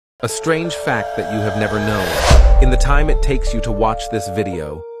A strange fact that you have never known. In the time it takes you to watch this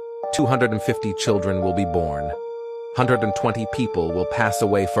video, 250 children will be born. 120 people will pass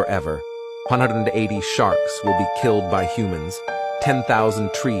away forever. 180 sharks will be killed by humans.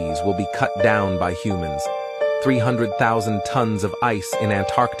 10,000 trees will be cut down by humans. 300,000 tons of ice in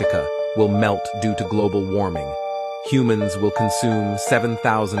Antarctica will melt due to global warming. Humans will consume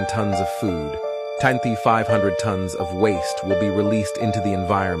 7,000 tons of food. 10,500 tons of waste will be released into the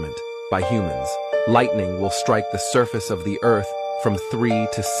environment by humans. Lightning will strike the surface of the Earth from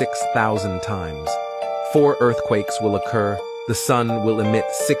 3,000 to 6,000 times. 4 earthquakes will occur. The sun will emit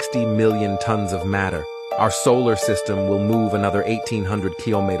 60 million tons of matter. Our solar system will move another 1,800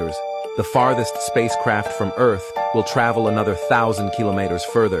 kilometers. The farthest spacecraft from Earth will travel another 1,000 kilometers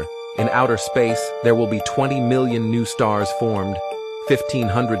further. In outer space, there will be 20 million new stars formed.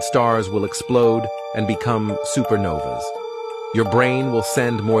 1,500 stars will explode and become supernovas. Your brain will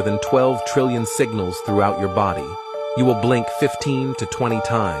send more than 12 trillion signals throughout your body. You will blink 15 to 20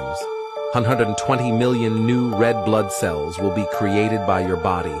 times. 120 million new red blood cells will be created by your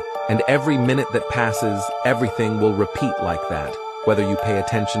body, and every minute that passes, everything will repeat like that, whether you pay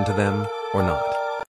attention to them or not.